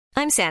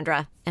I'm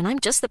Sandra, and I'm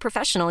just the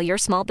professional your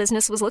small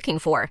business was looking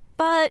for.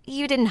 But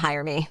you didn't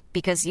hire me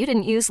because you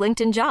didn't use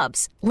LinkedIn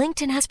Jobs.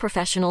 LinkedIn has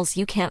professionals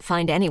you can't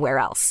find anywhere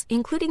else,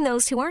 including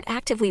those who aren't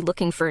actively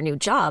looking for a new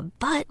job,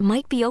 but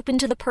might be open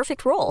to the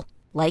perfect role,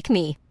 like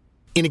me.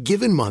 In a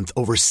given month,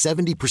 over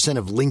 70%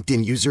 of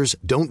LinkedIn users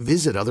don't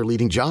visit other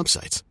leading job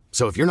sites.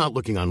 So if you're not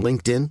looking on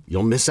LinkedIn,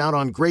 you'll miss out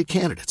on great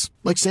candidates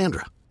like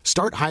Sandra.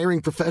 Start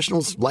hiring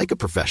professionals like a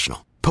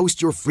professional.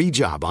 Post your free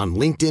job on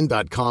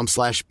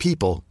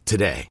linkedin.com/people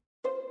today.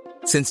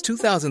 Since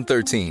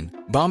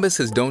 2013, Bombas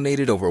has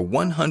donated over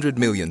 100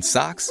 million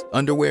socks,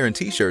 underwear, and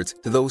T-shirts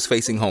to those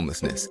facing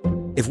homelessness.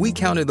 If we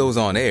counted those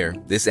on air,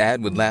 this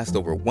ad would last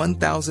over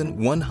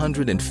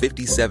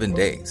 1,157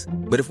 days.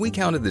 But if we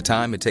counted the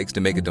time it takes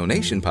to make a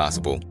donation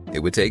possible, it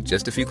would take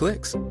just a few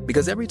clicks.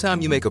 Because every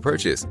time you make a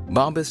purchase,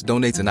 Bombas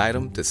donates an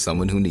item to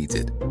someone who needs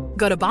it.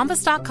 Go to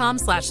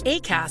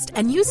bombas.com/ACAST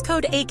and use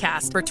code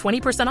ACAST for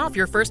 20% off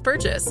your first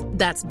purchase.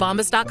 That's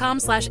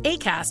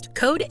bombas.com/ACAST,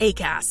 code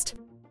ACAST.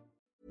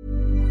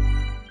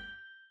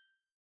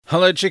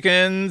 Hello,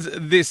 chickens.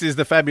 This is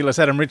the fabulous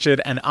Adam Richard,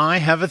 and I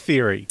have a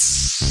theory.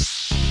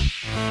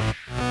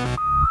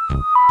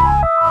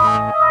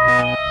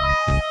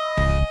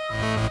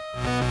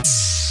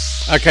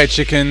 Okay,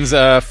 chickens,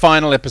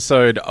 final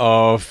episode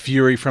of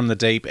Fury from the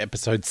Deep,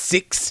 episode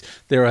 6.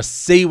 There are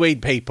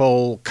seaweed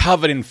people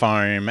covered in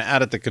foam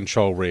out at the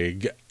control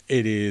rig.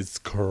 It is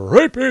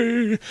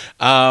creepy.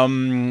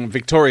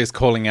 Victoria's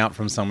calling out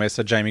from somewhere,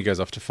 so Jamie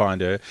goes off to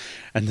find her.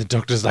 And the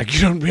doctor's like,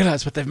 you don't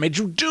realise what they've made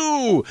you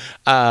do.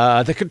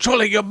 They're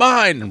controlling your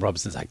mind. And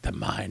Robson's like, the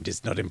mind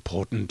is not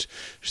important.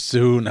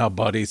 Soon our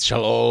bodies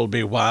shall all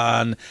be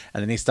one.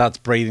 And then he starts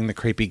breathing the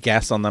creepy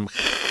gas on them.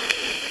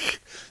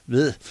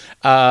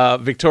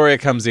 Victoria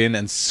comes in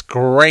and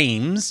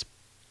screams.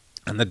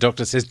 And the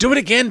doctor says, do it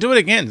again, do it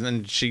again.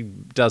 And she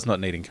does not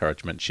need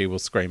encouragement. She will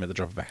scream at the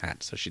drop of a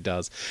hat. So she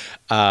does.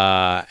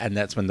 And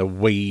that's when the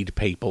weed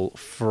people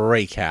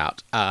freak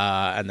out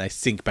and they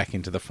sink back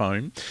into the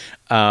foam.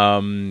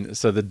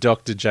 So the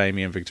doctor,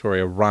 Jamie, and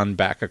Victoria run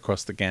back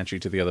across the gantry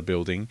to the other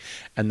building.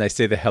 And they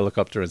see the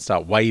helicopter and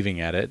start waving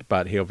at it.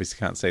 But he obviously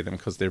can't see them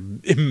because they're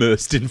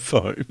immersed in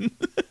foam.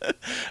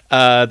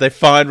 They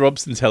find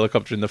Robson's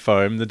helicopter in the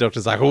foam. The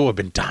doctor's like, oh, I've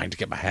been dying to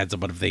get my hands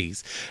on one of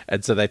these.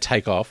 And so they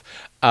take off.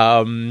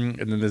 And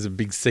then there's a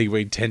big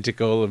seaweed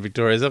tentacle, and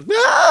Victoria's like,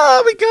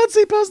 we can't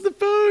see past the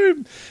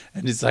foam.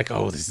 And it's like,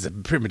 oh, this is a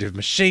primitive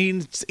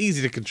machine. It's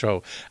easy to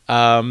control.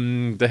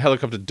 The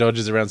helicopter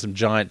dodges around some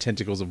giant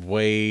tentacles of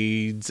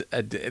weeds.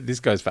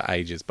 This goes for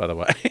ages, by the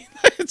way.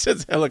 It's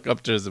just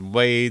helicopters and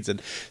weeds and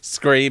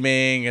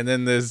screaming. And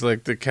then there's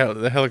like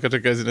the helicopter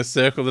goes in a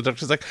circle. The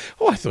doctor's like,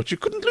 oh, I thought you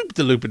couldn't loop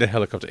the loop in a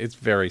helicopter. It's a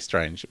very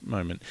strange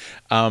moment.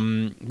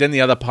 Then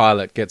the other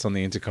pilot gets on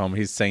the intercom.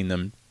 He's seen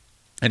them.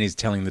 And he's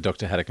telling the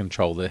doctor how to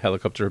control the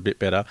helicopter a bit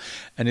better.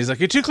 And he's like,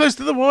 you're too close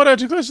to the water,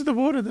 too close to the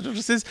water. The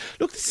doctor says,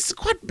 look, this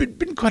has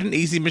been quite an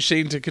easy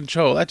machine to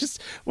control. I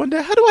just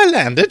wonder, how do I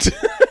land it?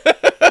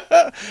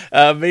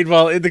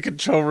 Meanwhile, in the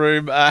control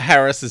room,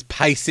 Harris is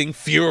pacing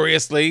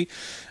furiously.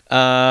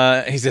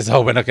 He says,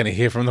 oh, we're not going to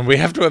hear from them. We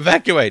have to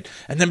evacuate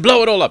and then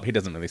blow it all up. He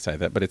doesn't really say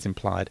that, but it's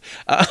implied.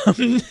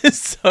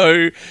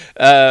 So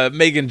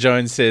Megan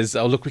Jones says,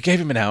 oh, look, we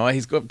gave him an hour.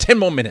 He's got 10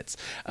 more minutes.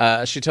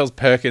 She tells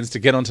Perkins to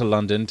get onto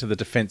London to the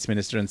Defence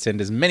Minister and send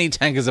as many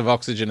tankers of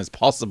oxygen as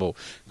possible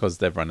because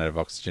they've run out of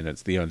oxygen.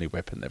 It's the only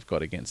weapon they've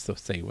got against the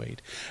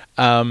seaweed.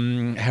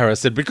 Harris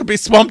said, we could be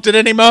swamped at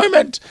any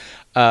moment.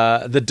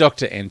 The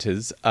doctor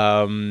enters,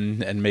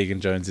 and Megan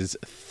Jones is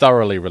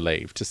thoroughly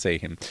relieved to see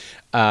him.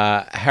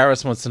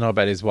 Harris wants to know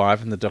about his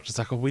wife, and the doctor's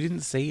like, oh, we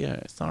didn't see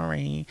her,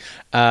 sorry.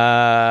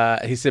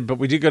 He said, but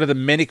we did go to the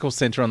medical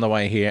centre on the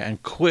way here,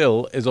 and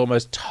Quill is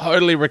almost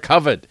totally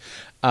recovered.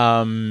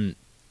 The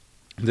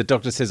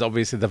doctor says,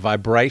 obviously, the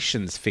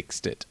vibrations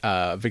fixed it.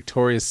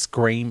 Victoria's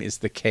scream is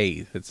the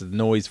key. It's the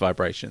noise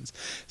vibrations.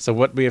 So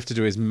what we have to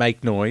do is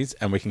make noise,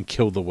 and we can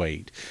kill the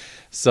weed.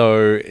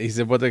 So he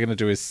said what they're going to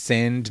do is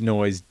send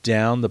noise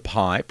down the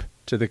pipe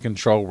to the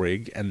control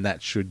rig, and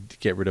that should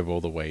get rid of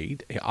all the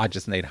weed. I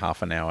just need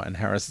half an hour. And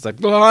Harris is like,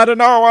 oh, I don't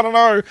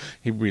know.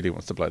 He really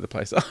wants to blow the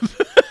place up.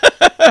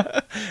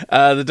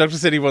 The doctor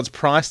said he wants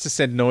Price to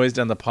send noise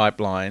down the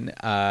pipeline.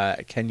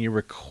 Can you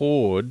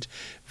record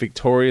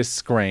Victoria's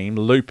scream,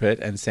 loop it,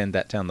 and send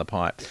that down the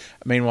pipe?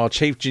 Meanwhile,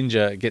 Chief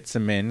Ginger gets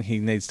some men. He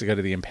needs to go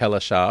to the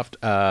impeller shaft.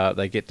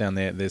 They get down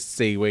there. There's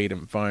seaweed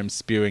and foam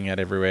spewing out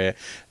everywhere.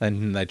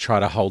 And they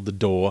try to hold the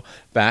door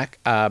back.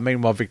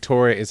 Meanwhile,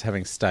 Victoria is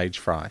having stage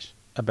fright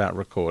about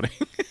recording.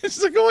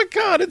 She's like, oh, I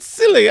can't. It's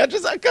silly. I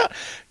can't.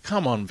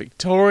 Come on,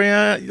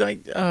 Victoria.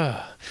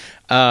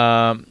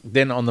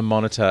 Then on the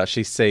monitor,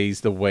 she sees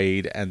the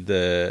weed and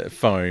the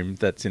foam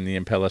that's in the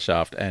impeller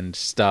shaft and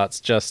starts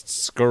just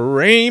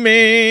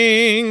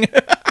screaming.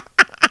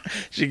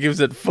 She gives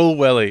it full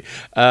welly.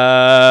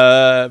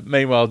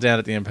 Meanwhile, down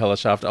at the impeller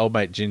shaft, old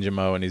mate Ginger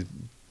Mo and his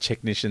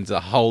technicians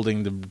are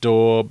holding the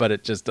door, but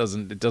it just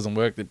doesn't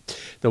work.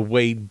 The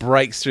weed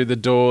breaks through the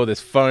door. There's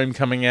foam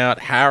coming out.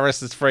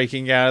 Harris is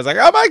freaking out. He's like,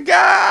 oh my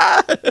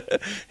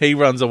God! He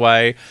runs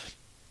away.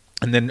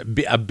 And then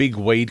a big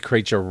weed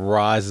creature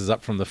rises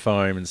up from the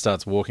foam and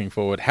starts walking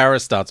forward.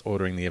 Harris starts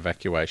ordering the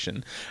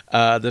evacuation.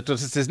 The doctor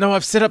says, no,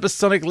 I've set up a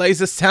sonic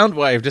laser sound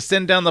wave to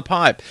send down the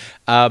pipe.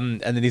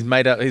 And then he's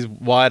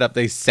wired up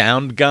these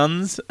sound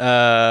guns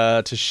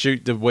to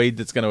shoot the weed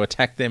that's going to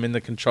attack them in the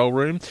control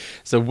room.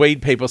 So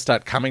weed people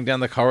start coming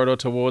down the corridor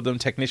toward them.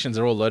 Technicians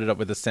are all loaded up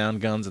with the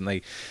sound guns, and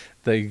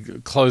they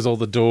close all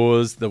the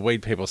doors. The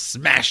weed people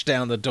smash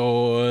down the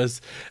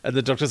doors. And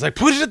the doctor's like,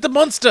 put it at the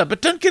monster,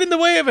 but don't get in the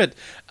way of it.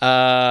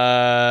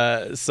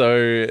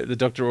 So the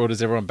doctor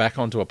orders everyone back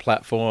onto a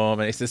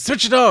platform, and he says,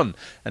 switch it on.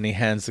 And he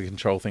hands the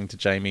control thing to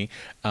Jamie.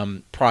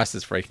 Price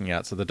is freaking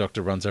out, so the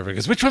doctor runs over and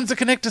goes, which one's the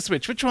connector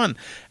switch? Which one?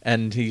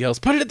 And he yells,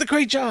 put it at the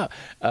creature.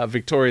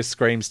 Victoria's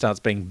scream starts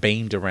being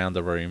beamed around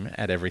the room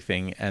at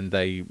everything, and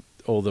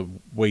all the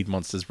weed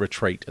monsters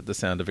retreat at the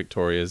sound of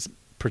Victoria's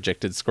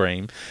projected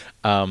scream.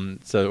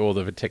 So all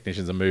the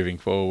technicians are moving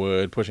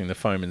forward, pushing the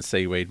foam and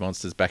seaweed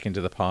monsters back into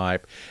the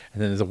pipe,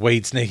 and then there's a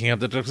weed sneaking up.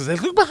 The doctor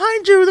says, look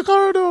behind you, the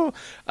corridor.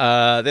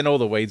 Then all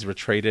the weeds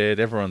retreated.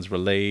 Everyone's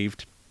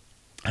relieved.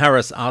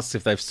 Harris asks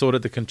if they've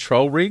sorted the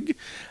control rig.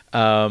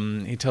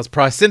 He tells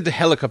Price, send a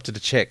helicopter to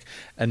check.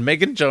 And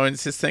Megan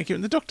Jones says thank you,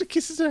 and the doctor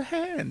kisses her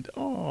hand.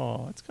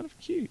 Oh, it's kind of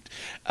cute.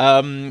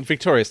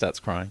 Victoria starts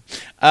crying.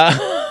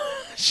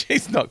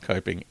 She's not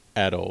coping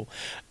at all.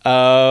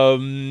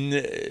 And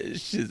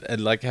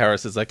like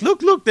Harris is like,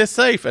 look, they're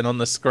safe. And on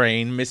the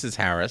screen, Mrs.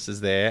 Harris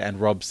is there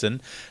and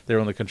Robson. They're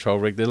on the control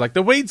rig. They're like,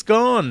 the weed's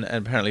gone.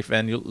 And apparently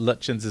Van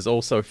Lutyens is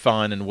also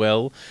fine and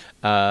well.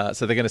 So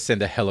they're going to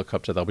send a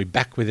helicopter. They'll be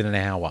back within an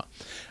hour.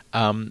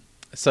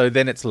 So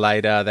then it's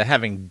later. They're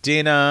having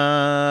dinner.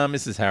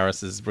 Mrs.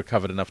 Harris has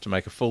recovered enough to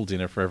make a full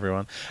dinner for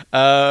everyone.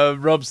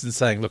 Robson's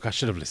saying, look, I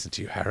should have listened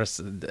to you, Harris.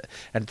 And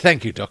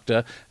thank you,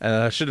 doctor.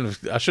 I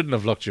shouldn't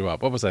have locked you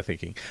up. What was I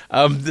thinking?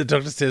 The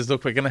doctor says,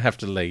 look, we're going to have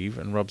to leave.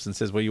 And Robson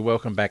says, well, you're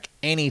welcome back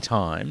any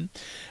time.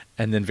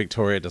 And then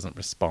Victoria doesn't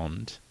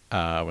respond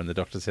when the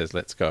doctor says,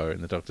 let's go. And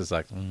the doctor's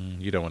like,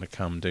 you don't want to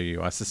come, do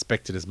you? I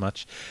suspected as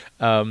much.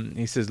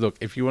 He says, look,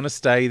 if you want to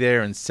stay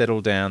there and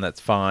settle down, that's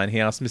fine. He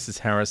asked Mrs.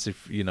 Harris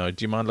if, do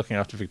you mind looking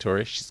after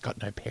Victoria? She's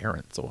got no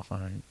parents or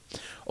home.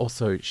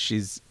 Also,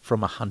 she's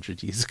from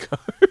 100 years ago.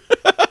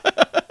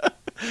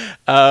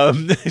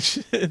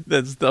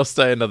 They'll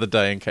stay another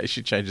day in case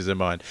she changes her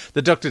mind.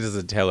 The doctor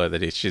doesn't tell her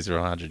that she's from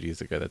 100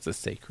 years ago. That's a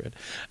secret.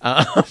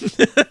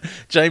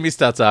 Jamie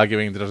starts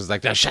arguing. The doctor's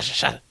like, no,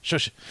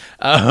 shush.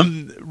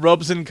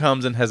 Robson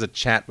comes and has a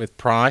chat with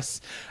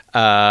Price.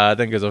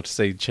 Then goes off to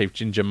see Chief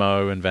Ginger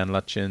Mo and Van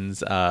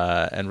Lutyens.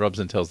 And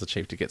Robson tells the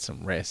chief to get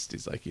some rest.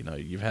 He's like,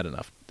 you've had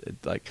enough.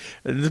 Like,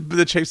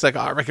 the chief's like,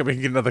 I reckon we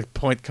can get another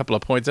couple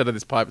of points out of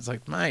this pipe. It's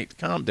like, mate,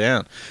 calm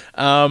down.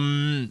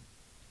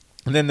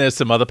 And then there's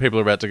some other people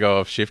about to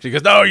go off shift. He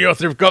goes, no,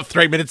 you've got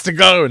 3 minutes to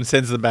go, and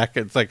sends them back.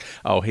 It's like,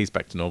 oh, he's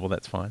back to normal.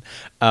 That's fine.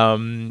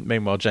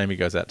 Meanwhile, Jamie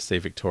goes out to see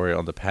Victoria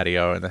on the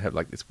patio, and they have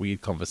like this weird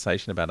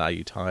conversation about, are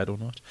you tired or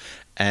not?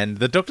 And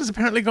the doctor's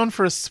apparently gone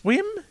for a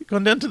swim,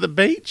 gone down to the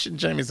beach. And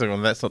Jamie's like, well,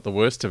 that's not the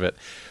worst of it.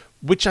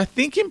 Which I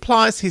think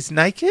implies he's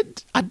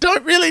naked. I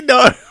don't really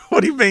know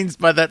what he means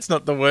by that's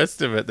not the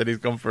worst of it, that he's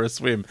gone for a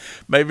swim.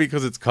 Maybe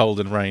because it's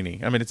cold and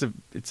rainy. I mean, it's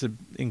a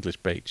English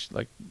beach.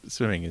 Like,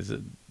 swimming is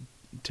a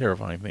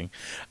terrifying thing.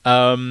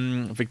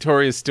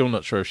 Victoria's still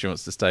not sure if she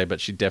wants to stay,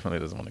 but she definitely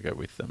doesn't want to go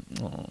with them.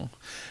 Aww.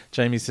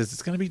 Jamie says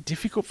it's going to be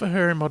difficult for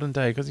her in modern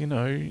day because,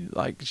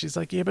 she's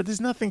like, yeah, but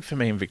there's nothing for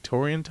me in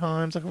Victorian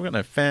times. Like, I've got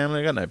no family,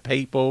 I've got no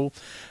people.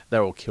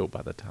 They're all killed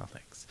by the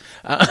Daleks.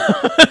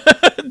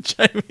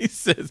 Jamie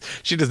says,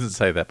 she doesn't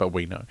say that, but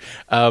we know.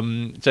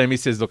 Jamie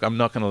says, look, I'm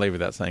not going to leave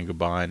without saying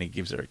goodbye, and he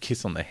gives her a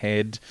kiss on the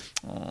head.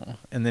 Aww.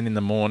 And then in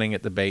the morning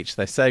at the beach,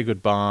 they say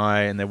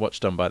goodbye, and they're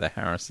watched on by the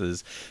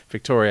Harrises.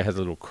 Victoria has a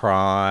little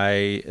cry.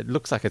 It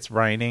looks like it's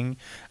raining.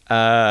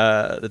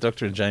 The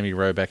doctor and Jamie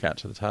row back out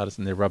to the TARDIS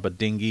in their rubber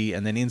dinghy,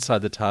 and then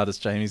inside the TARDIS,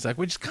 Jamie's like,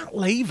 we just can't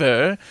leave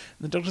her. And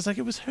the doctor's like,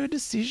 it was her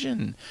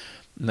decision.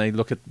 And they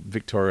look at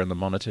Victoria on the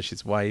monitor.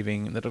 She's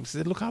waving. And the doctor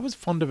said, look, I was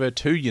fond of her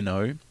too,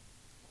 And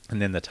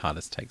then the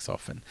TARDIS takes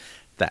off, and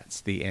that's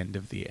the end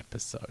of the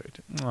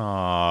episode.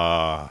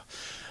 Aww.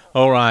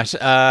 All right.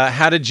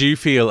 How did you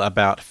feel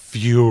about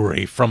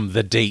Fury from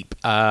the Deep?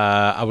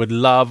 I would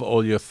love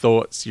all your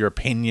thoughts, your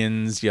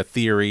opinions, your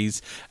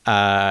theories.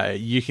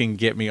 You can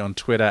get me on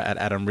Twitter at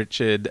Adam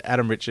Richard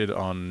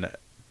on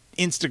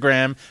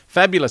Instagram,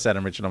 Fabulous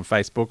Adam Richard on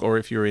Facebook, or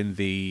if you're in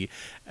the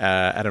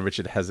Adam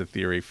Richard Has a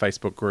Theory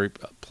Facebook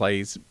group,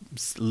 please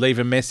leave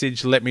a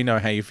message. Let me know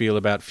how you feel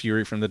about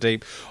Fury from the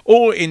Deep,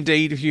 or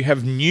indeed if you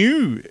have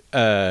new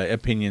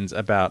opinions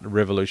about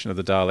Revolution of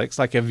the Daleks.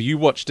 Like, have you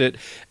watched it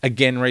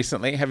again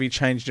recently? Have you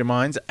changed your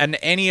minds? And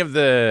any of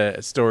the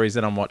stories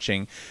that I'm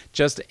watching,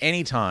 just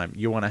anytime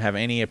you want to have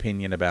any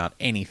opinion about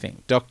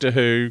anything, Doctor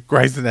Who,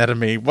 Grey's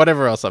Anatomy,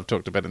 whatever else I've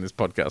talked about in this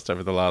podcast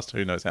over the last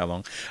who knows how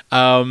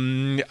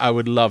long, I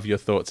would love your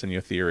thoughts and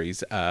your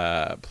theories.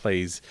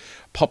 Please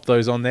pop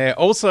those on there.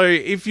 Also,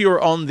 if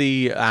you're on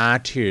the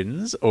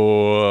iTunes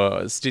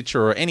or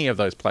Stitcher or any of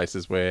those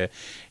places where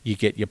you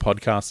get your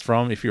podcasts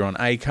from, if you're on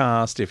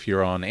Acast, if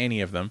you're on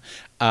any of them,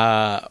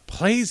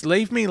 please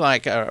leave me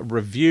like a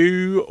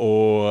review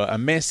or a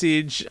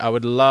message. I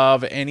would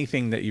love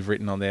anything that you've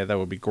written on there. That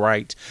would be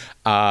great.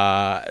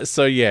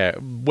 So yeah,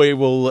 we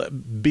will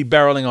be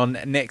barreling on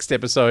next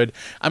episode.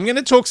 I'm going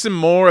to talk some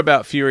more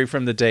about Fury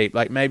from the Deep,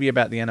 like maybe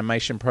about the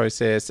animation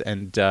process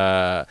and,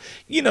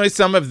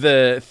 some of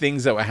the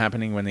things that were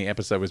happening when the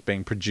episode was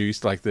being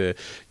produced, like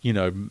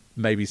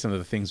maybe some of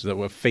the things that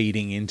were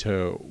feeding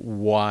into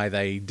why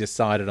they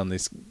decided on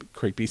this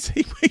creepy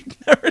seaweed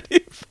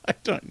narrative. I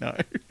don't know.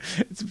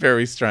 It's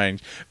very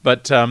strange.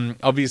 But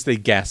obviously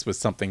gas was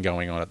something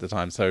going on at the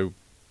time, so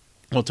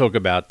we'll talk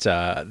about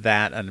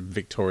that and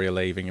Victoria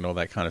leaving and all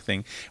that kind of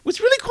thing. It was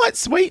really quite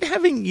sweet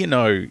having,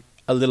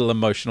 a little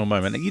emotional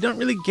moment. You don't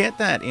really get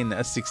that in a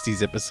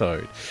 60s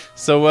episode.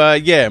 So,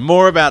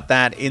 more about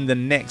that in the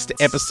next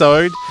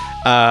episode.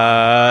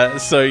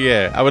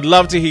 I would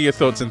love to hear your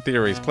thoughts and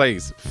theories.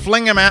 Please,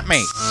 fling them at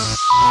me.